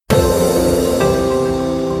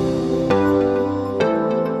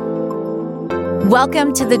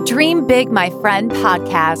Welcome to the Dream Big, My Friend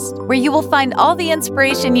podcast, where you will find all the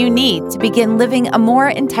inspiration you need to begin living a more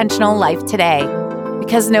intentional life today.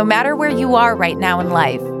 Because no matter where you are right now in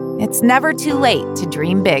life, it's never too late to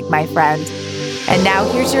dream big, my friend. And now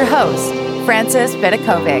here's your host, Frances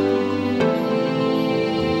Vidakovic.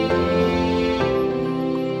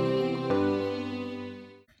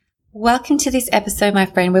 Welcome to this episode, my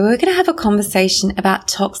friend, where we're going to have a conversation about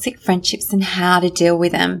toxic friendships and how to deal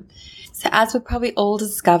with them. So as we've probably all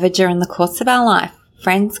discovered during the course of our life,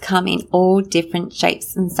 friends come in all different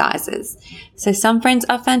shapes and sizes. So some friends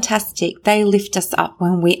are fantastic. They lift us up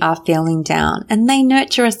when we are feeling down, and they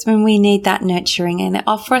nurture us when we need that nurturing, and they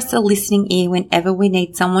offer us a listening ear whenever we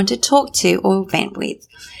need someone to talk to or vent with.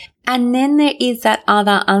 And then there is that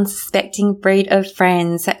other unsuspecting breed of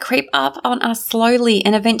friends that creep up on us slowly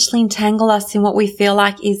and eventually entangle us in what we feel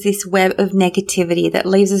like is this web of negativity that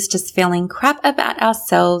leaves us just feeling crap about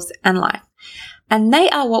ourselves and life. And they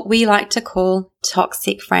are what we like to call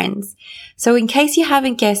toxic friends. So in case you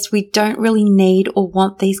haven't guessed, we don't really need or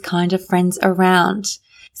want these kind of friends around.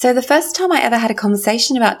 So the first time I ever had a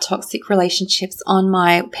conversation about toxic relationships on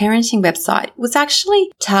my parenting website was actually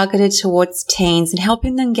targeted towards teens and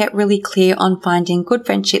helping them get really clear on finding good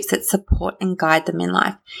friendships that support and guide them in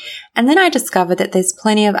life. And then I discovered that there's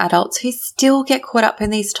plenty of adults who still get caught up in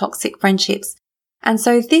these toxic friendships. And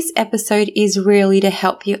so this episode is really to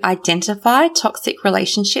help you identify toxic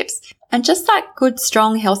relationships. And just like good,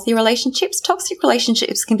 strong, healthy relationships, toxic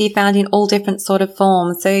relationships can be found in all different sort of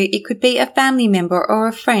forms. So it could be a family member or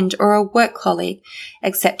a friend or a work colleague,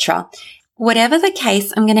 etc. Whatever the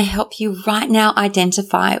case, I'm going to help you right now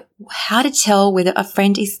identify how to tell whether a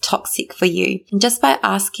friend is toxic for you, and just by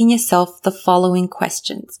asking yourself the following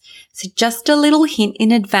questions. So just a little hint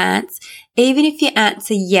in advance, even if you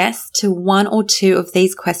answer yes to one or two of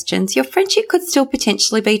these questions, your friendship could still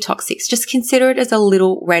potentially be toxic. Just consider it as a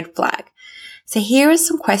little red flag. So here are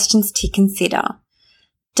some questions to consider.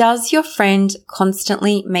 Does your friend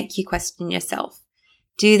constantly make you question yourself?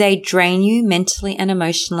 Do they drain you mentally and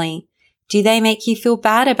emotionally? Do they make you feel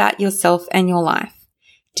bad about yourself and your life?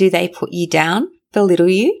 Do they put you down, belittle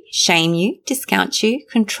you, shame you, discount you,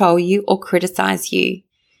 control you, or criticize you?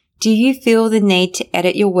 Do you feel the need to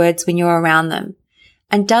edit your words when you're around them?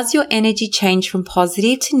 And does your energy change from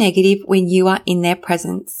positive to negative when you are in their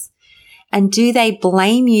presence? And do they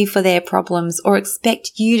blame you for their problems or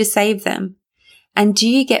expect you to save them? And do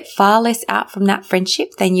you get far less out from that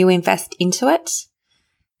friendship than you invest into it?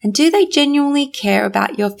 And do they genuinely care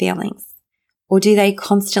about your feelings? Or do they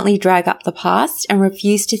constantly drag up the past and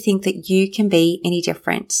refuse to think that you can be any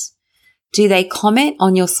different? Do they comment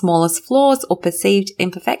on your smallest flaws or perceived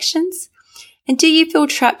imperfections? And do you feel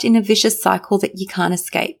trapped in a vicious cycle that you can't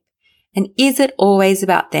escape? And is it always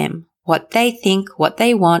about them, what they think, what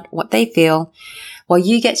they want, what they feel, while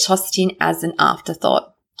you get tossed in as an afterthought?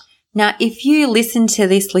 Now, if you listen to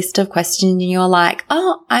this list of questions and you're like,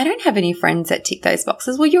 oh, I don't have any friends that tick those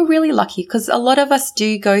boxes, well, you're really lucky, because a lot of us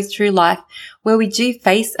do go through life where we do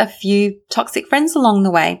face a few toxic friends along the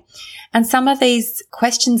way. And some of these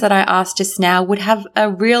questions that I asked just now would have a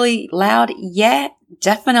really loud, yeah,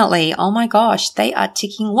 definitely. Oh my gosh, they are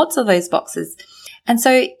ticking lots of those boxes. And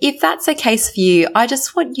so if that's the case for you, I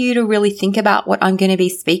just want you to really think about what I'm going to be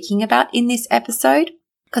speaking about in this episode.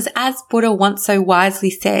 Because as Buddha once so wisely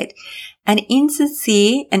said, an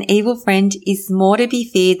insincere and evil friend is more to be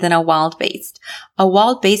feared than a wild beast. A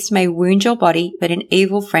wild beast may wound your body, but an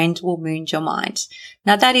evil friend will wound your mind.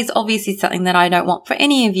 Now that is obviously something that I don't want for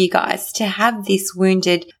any of you guys, to have this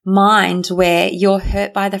wounded mind where you're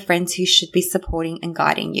hurt by the friends who should be supporting and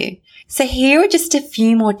guiding you. So here are just a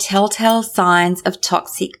few more telltale signs of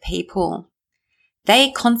toxic people.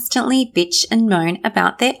 They constantly bitch and moan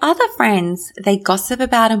about their other friends. They gossip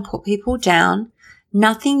about and put people down.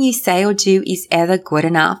 Nothing you say or do is ever good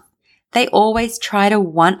enough. They always try to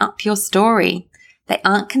one-up your story. They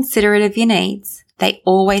aren't considerate of your needs. They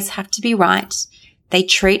always have to be right. They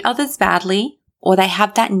treat others badly, or they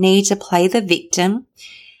have that need to play the victim.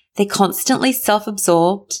 They're constantly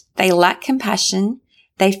self-absorbed. They lack compassion.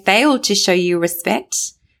 They fail to show you respect.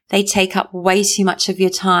 They take up way too much of your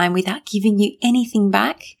time without giving you anything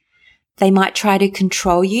back. They might try to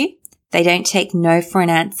control you. They don't take no for an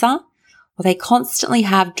answer, or they constantly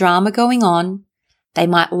have drama going on. They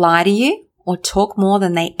might lie to you or talk more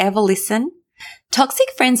than they ever listen.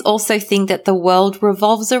 Toxic friends also think that the world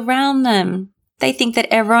revolves around them. They think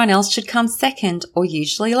that everyone else should come second or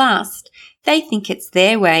usually last. They think it's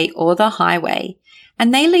their way or the highway,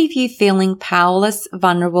 and they leave you feeling powerless,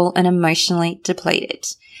 vulnerable, and emotionally depleted.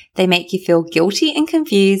 They make you feel guilty and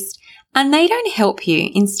confused, and they don't help you.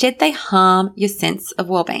 Instead, they harm your sense of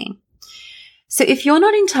well-being. So if you're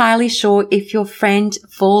not entirely sure if your friend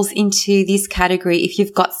falls into this category, if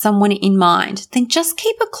you've got someone in mind, then just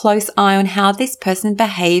keep a close eye on how this person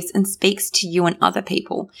behaves and speaks to you and other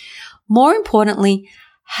people. More importantly,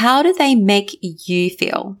 how do they make you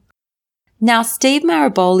feel? Now, Steve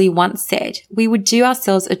Maraboli once said, we would do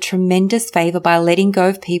ourselves a tremendous favor by letting go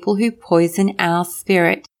of people who poison our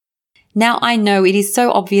spirit. Now, I know it is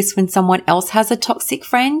so obvious when someone else has a toxic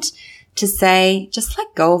friend to say, just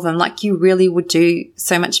let go of them, like you really would do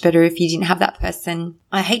so much better if you didn't have that person.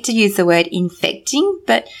 I hate to use the word infecting,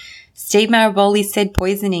 but Steve Maraboli said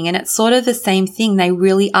poisoning, and it's sort of the same thing. They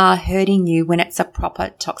really are hurting you when it's a proper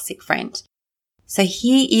toxic friend. So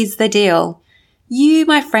here is the deal. You,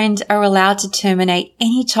 my friend, are allowed to terminate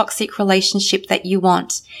any toxic relationship that you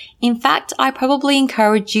want. In fact, I probably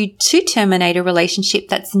encourage you to terminate a relationship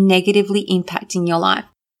that's negatively impacting your life.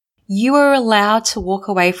 You are allowed to walk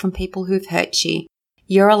away from people who've hurt you.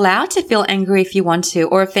 You're allowed to feel angry if you want to,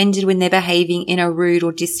 or offended when they're behaving in a rude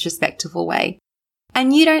or disrespectful way.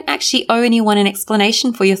 And you don't actually owe anyone an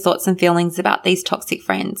explanation for your thoughts and feelings about these toxic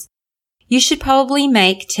friends. You should probably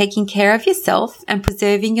make taking care of yourself and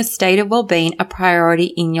preserving your state of well-being a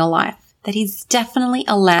priority in your life. That is definitely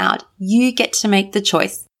allowed. You get to make the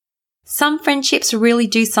choice. Some friendships really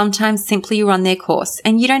do sometimes simply run their course,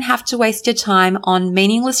 and you don't have to waste your time on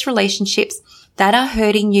meaningless relationships that are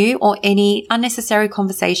hurting you or any unnecessary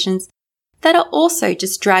conversations that are also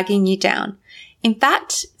just dragging you down. In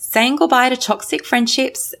fact, saying goodbye to toxic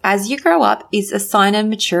friendships as you grow up is a sign of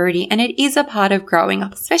maturity, and it is a part of growing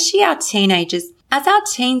up, especially our teenagers. As our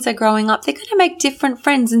teens are growing up, they're going to make different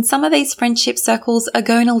friends, and some of these friendship circles are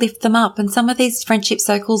going to lift them up, and some of these friendship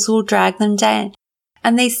circles will drag them down.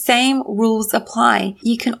 And these same rules apply.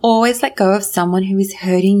 You can always let go of someone who is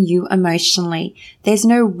hurting you emotionally. There's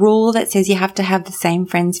no rule that says you have to have the same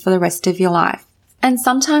friends for the rest of your life. And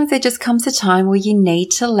sometimes there just comes a time where you need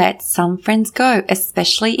to let some friends go,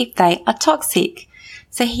 especially if they are toxic.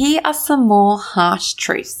 So here are some more harsh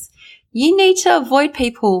truths. You need to avoid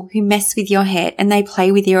people who mess with your head and they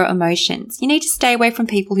play with your emotions. You need to stay away from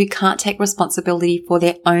people who can't take responsibility for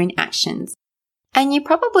their own actions. And you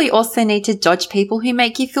probably also need to dodge people who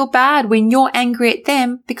make you feel bad when you're angry at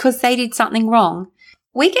them because they did something wrong.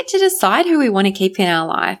 We get to decide who we want to keep in our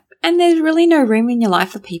life, and there's really no room in your life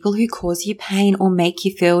for people who cause you pain or make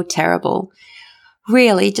you feel terrible.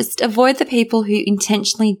 Really, just avoid the people who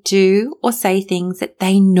intentionally do or say things that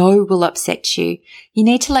they know will upset you. You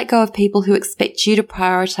need to let go of people who expect you to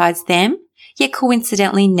prioritize them, yet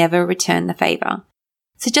coincidentally never return the favor.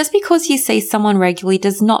 So just because you see someone regularly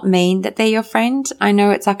does not mean that they're your friend. I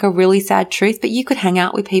know it's like a really sad truth, but you could hang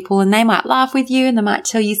out with people and they might laugh with you and they might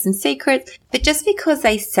tell you some secrets. But just because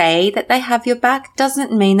they say that they have your back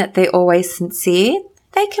doesn't mean that they're always sincere.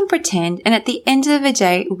 They can pretend, and at the end of the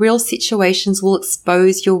day, real situations will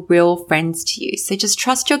expose your real friends to you. So just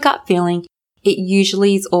trust your gut feeling. It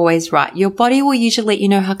usually is always right. Your body will usually let you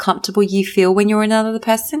know how comfortable you feel when you're with another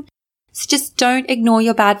person. So just don't ignore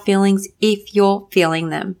your bad feelings if you're feeling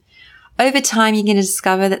them. Over time, you're going to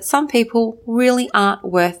discover that some people really aren't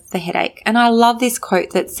worth the headache. And I love this quote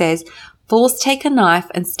that says, "Fools take a knife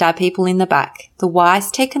and stab people in the back. The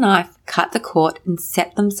wise take a knife, cut the cord, and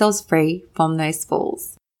set themselves free from those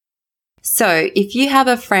fools." So if you have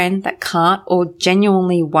a friend that can't or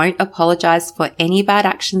genuinely won't apologize for any bad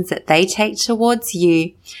actions that they take towards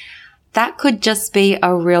you, that could just be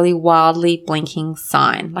a really wildly blinking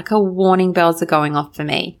sign, like a warning bells are going off for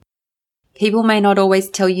me. People may not always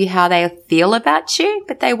tell you how they feel about you,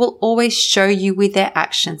 but they will always show you with their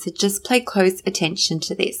actions. So just pay close attention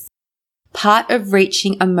to this. Part of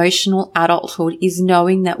reaching emotional adulthood is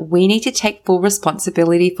knowing that we need to take full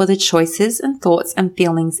responsibility for the choices and thoughts and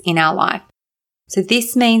feelings in our life. So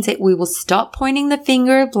this means that we will stop pointing the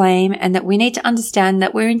finger of blame and that we need to understand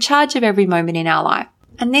that we're in charge of every moment in our life.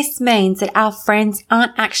 And this means that our friends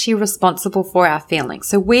aren't actually responsible for our feelings.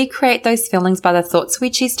 So we create those feelings by the thoughts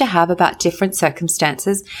we choose to have about different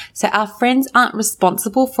circumstances. So our friends aren't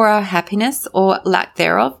responsible for our happiness or lack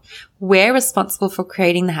thereof. We're responsible for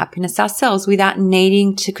creating the happiness ourselves without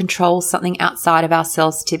needing to control something outside of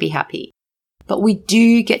ourselves to be happy. But we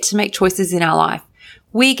do get to make choices in our life.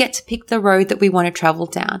 We get to pick the road that we want to travel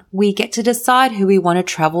down. We get to decide who we want to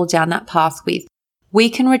travel down that path with. We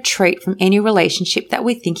can retreat from any relationship that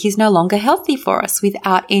we think is no longer healthy for us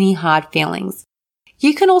without any hard feelings.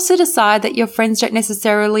 You can also decide that your friends don't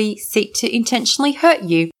necessarily seek to intentionally hurt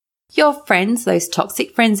you. Your friends, those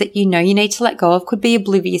toxic friends that you know you need to let go of, could be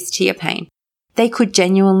oblivious to your pain. They could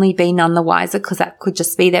genuinely be none the wiser because that could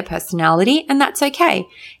just be their personality, and that's okay.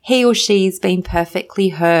 He or she's been perfectly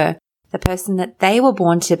her. the person that they were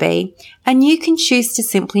born to be, and you can choose to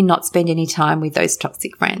simply not spend any time with those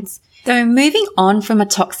toxic friends. So moving on from a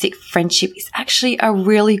toxic friendship is actually a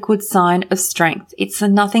really good sign of strength. It's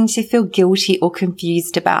nothing to feel guilty or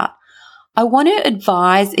confused about. I want to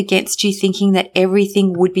advise against you thinking that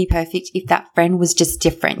everything would be perfect if that friend was just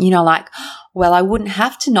different. Like, well, I wouldn't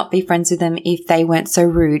have to not be friends with them if they weren't so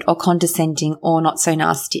rude or condescending or not so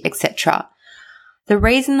nasty, etc. The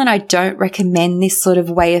reason that I don't recommend this sort of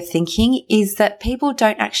way of thinking is that people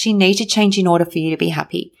don't actually need to change in order for you to be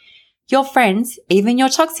happy. Your friends, even your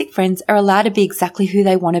toxic friends, are allowed to be exactly who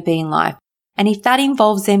they want to be in life. And if that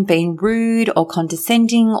involves them being rude or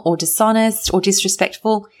condescending or dishonest or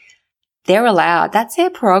disrespectful, they're allowed. That's their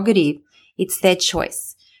prerogative. It's their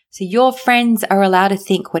choice. So your friends are allowed to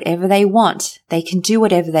think whatever they want. They can do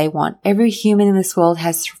whatever they want. Every human in this world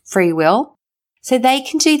has free will. So they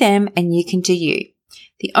can do them and you can do you.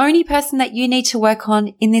 The only person that you need to work on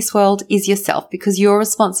in this world is yourself, because you're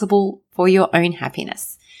responsible for your own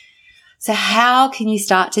happiness. So how can you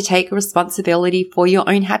start to take responsibility for your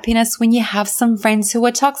own happiness when you have some friends who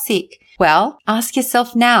are toxic? Well, ask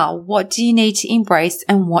yourself now, what do you need to embrace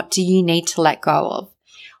and what do you need to let go of?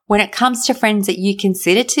 When it comes to friends that you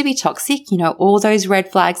consider to be toxic, all those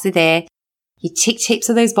red flags are there. You ticked heaps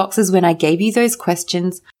of those boxes when I gave you those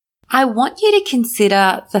questions. I want you to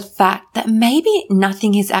consider the fact that maybe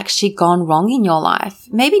nothing has actually gone wrong in your life.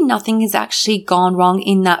 Maybe nothing has actually gone wrong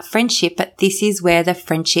in that friendship, but this is where the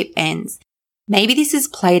friendship ends. Maybe this is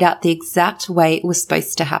played out the exact way it was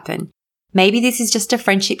supposed to happen. Maybe this is just a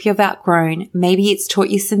friendship you've outgrown. Maybe it's taught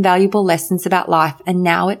you some valuable lessons about life and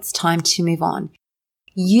now it's time to move on.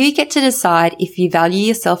 You get to decide if you value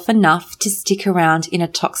yourself enough to stick around in a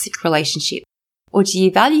toxic relationship, or do you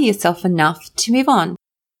value yourself enough to move on?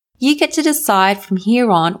 You get to decide from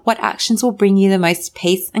here on what actions will bring you the most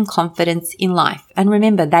peace and confidence in life. And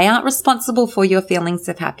remember, they aren't responsible for your feelings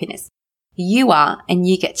of happiness. You are, and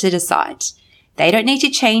you get to decide. They don't need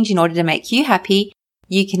to change in order to make you happy.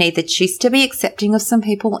 You can either choose to be accepting of some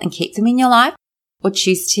people and keep them in your life, or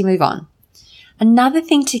choose to move on. Another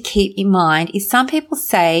thing to keep in mind is some people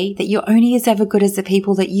say that you're only as ever good as the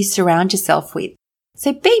people that you surround yourself with.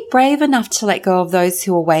 So be brave enough to let go of those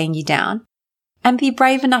who are weighing you down. And be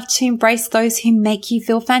brave enough to embrace those who make you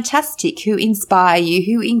feel fantastic, who inspire you,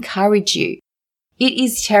 who encourage you. It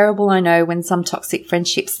is terrible, I know, when some toxic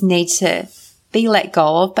friendships need to be let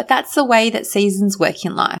go of, but that's the way that seasons work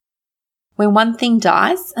in life. When one thing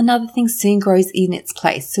dies, another thing soon grows in its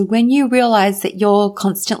place. So when you realize that you're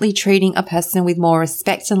constantly treating a person with more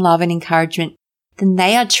respect and love and encouragement than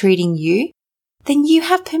they are treating you, then you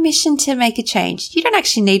have permission to make a change. You don't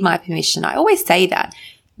actually need my permission. I always say that.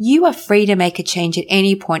 You are free to make a change at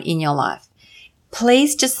any point in your life.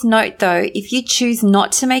 Please just note though, if you choose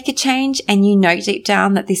not to make a change and you know deep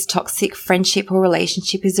down that this toxic friendship or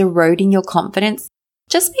relationship is eroding your confidence,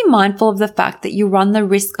 just be mindful of the fact that you run the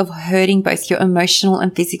risk of hurting both your emotional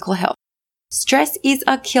and physical health. Stress is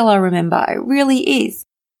a killer, remember, it really is.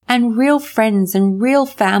 And real friends and real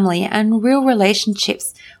family and real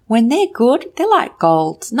relationships, when they're good, they're like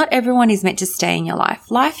gold. Not everyone is meant to stay in your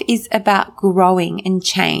life. Life is about growing and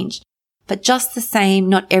change. But just the same,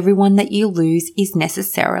 not everyone that you lose is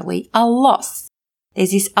necessarily a loss.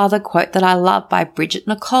 There's this other quote that I love by Bridget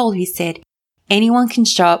Nicole who said, anyone can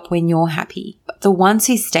show up when you're happy, but the ones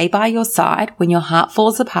who stay by your side when your heart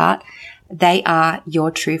falls apart, they are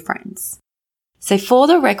your true friends. So for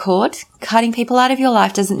the record, cutting people out of your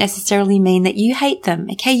life doesn't necessarily mean that you hate them.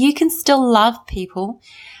 Okay, you can still love people,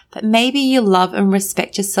 but maybe you love and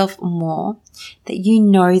respect yourself more, that you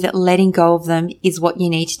know that letting go of them is what you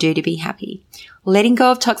need to do to be happy. Letting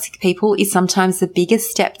go of toxic people is sometimes the biggest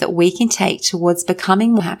step that we can take towards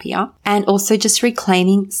becoming more happier and also just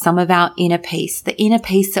reclaiming some of our inner peace, the inner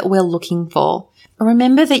peace that we're looking for.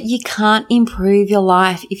 Remember that you can't improve your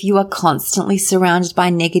life if you are constantly surrounded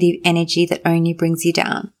by negative energy that only brings you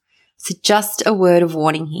down. So just a word of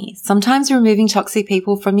warning here. Sometimes removing toxic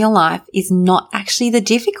people from your life is not actually the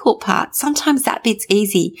difficult part. Sometimes that bit's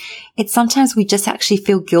easy. It's sometimes we just actually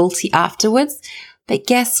feel guilty afterwards. But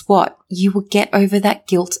guess what? You will get over that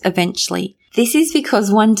guilt eventually. This is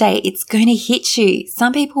because one day it's going to hit you.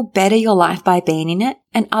 Some people better your life by being in it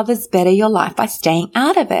and others better your life by staying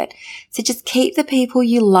out of it. So just keep the people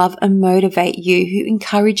you love and motivate you, who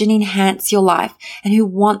encourage and enhance your life and who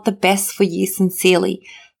want the best for you sincerely.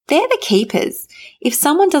 They're the keepers. If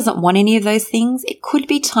someone doesn't want any of those things, it could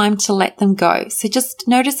be time to let them go. So just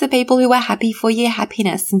notice the people who are happy for your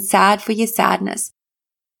happiness and sad for your sadness.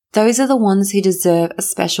 Those are the ones who deserve a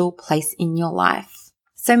special place in your life.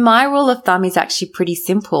 So my rule of thumb is actually pretty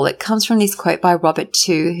simple. It comes from this quote by Robert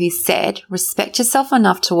II, who said, "Respect yourself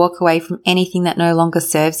enough to walk away from anything that no longer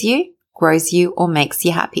serves you, grows you, or makes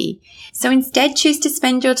you happy." So instead, choose to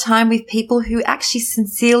spend your time with people who actually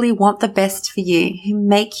sincerely want the best for you, who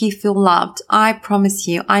make you feel loved. I promise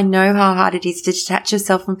you, I know how hard it is to detach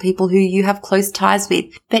yourself from people who you have close ties with.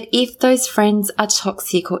 But if those friends are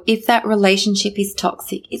toxic, or if that relationship is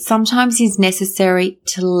toxic, it sometimes is necessary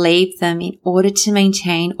to leave them in order to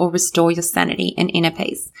maintain or restore your sanity and inner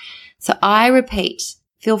peace. So I repeat,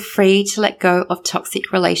 feel free to let go of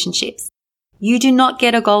toxic relationships. You do not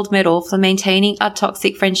get a gold medal for maintaining a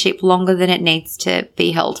toxic friendship longer than it needs to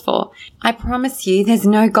be held for. I promise you there's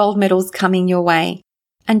no gold medals coming your way.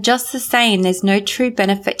 And just the same, there's no true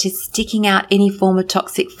benefit to sticking out any form of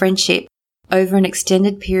toxic friendship over an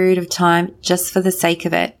extended period of time just for the sake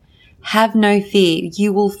of it. Have no fear.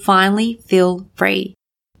 You will finally feel free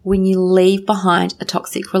when you leave behind a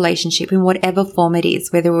toxic relationship in whatever form it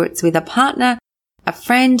is, whether it's with a partner, a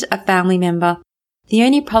friend, a family member. The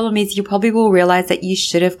only problem is you probably will realize that you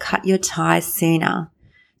should have cut your ties sooner.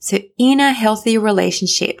 So in a healthy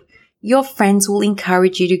relationship, your friends will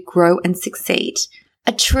encourage you to grow and succeed.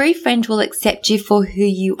 A true friend will accept you for who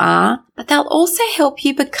you are, but they'll also help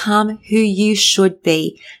you become who you should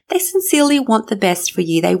be. They sincerely want the best for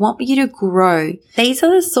you. They want you to grow. These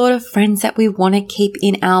are the sort of friends that we want to keep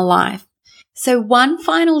in our life. So one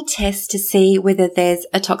final test to see whether there's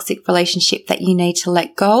a toxic relationship that you need to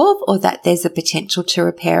let go of or that there's a potential to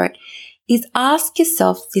repair it is ask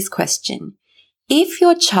yourself this question. If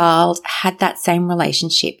your child had that same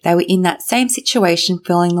relationship, they were in that same situation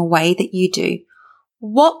feeling the way that you do,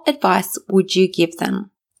 what advice would you give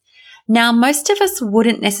them? Now, most of us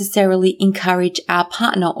wouldn't necessarily encourage our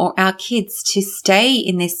partner or our kids to stay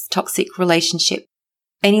in this toxic relationship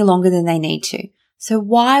any longer than they need to. So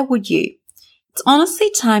why would you? It's honestly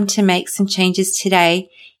time to make some changes today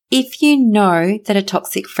if you know that a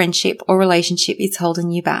toxic friendship or relationship is holding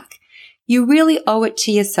you back. You really owe it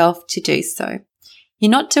to yourself to do so. You're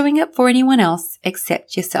not doing it for anyone else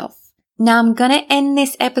except yourself. Now I'm going to end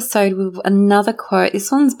this episode with another quote.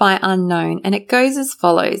 This one's by Unknown, and it goes as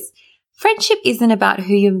follows. Friendship isn't about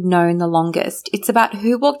who you've known the longest. It's about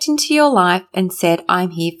who walked into your life and said,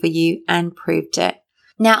 "I'm here for you," and proved it.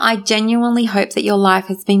 Now, I genuinely hope that your life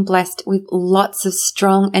has been blessed with lots of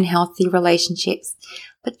strong and healthy relationships.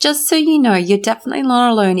 But just so you know, you're definitely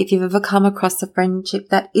not alone if you've ever come across a friendship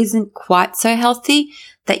that isn't quite so healthy,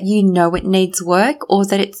 that you know it needs work, or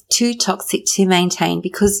that it's too toxic to maintain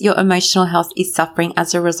because your emotional health is suffering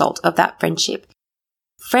as a result of that friendship.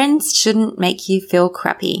 Friends shouldn't make you feel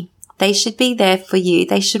crappy. They should be there for you.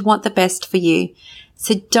 They should want the best for you.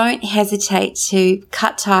 So don't hesitate to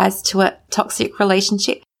cut ties to a toxic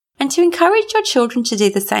relationship and to encourage your children to do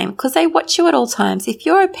the same because they watch you at all times. If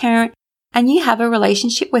you're a parent and you have a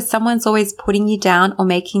relationship where someone's always putting you down or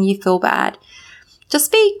making you feel bad,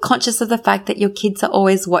 just be conscious of the fact that your kids are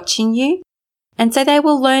always watching you, and so they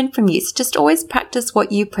will learn from you. So just always practice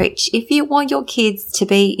what you preach. If you want your kids to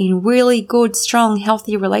be in really good, strong,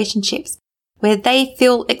 healthy relationships where they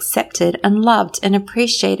feel accepted and loved and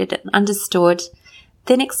appreciated and understood,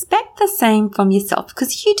 then expect the same from yourself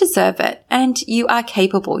because you deserve it and you are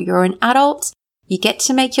capable. You're an adult. You get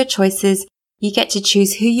to make your choices. You get to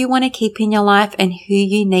choose who you want to keep in your life and who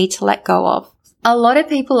you need to let go of. A lot of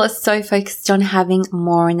people are so focused on having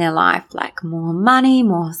more in their life, like more money,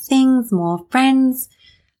 more things, more friends,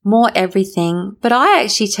 more everything. But I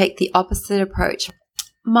actually take the opposite approach.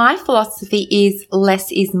 My philosophy is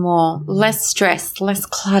less is more, less stress, less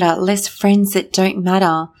clutter, less friends that don't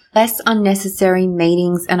matter, less unnecessary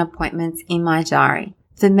meetings and appointments in my diary.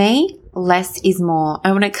 For me, less is more.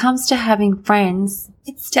 And when it comes to having friends,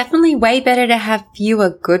 it's definitely way better to have fewer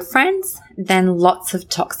good friends than lots of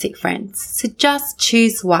toxic friends. So just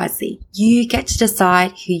choose wisely. You get to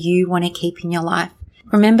decide who you want to keep in your life.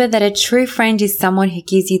 Remember that a true friend is someone who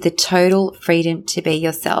gives you the total freedom to be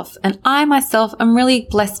yourself. And I myself am really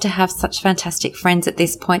blessed to have such fantastic friends at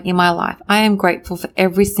this point in my life. I am grateful for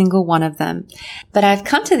every single one of them. But I've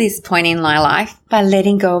come to this point in my life by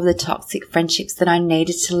letting go of the toxic friendships that I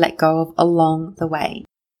needed to let go of along the way.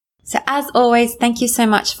 So as always, thank you so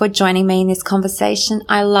much for joining me in this conversation.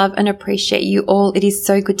 I love and appreciate you all. It is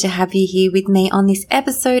so good to have you here with me on this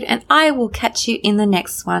episode, and I will catch you in the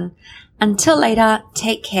next one. Until later,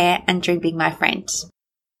 take care and dream big, my friend.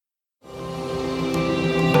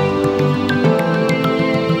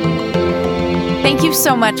 Thank you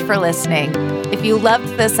so much for listening. If you loved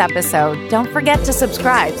this episode, don't forget to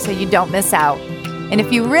subscribe so you don't miss out. And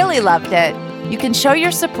if you really loved it, you can show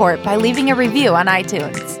your support by leaving a review on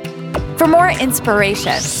iTunes. For more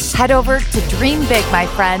inspiration, head over to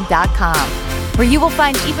dreambigmyfriend.com, where you will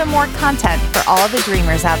find even more content for all the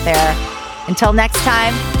dreamers out there. Until next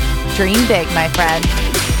time, dream big, my friend.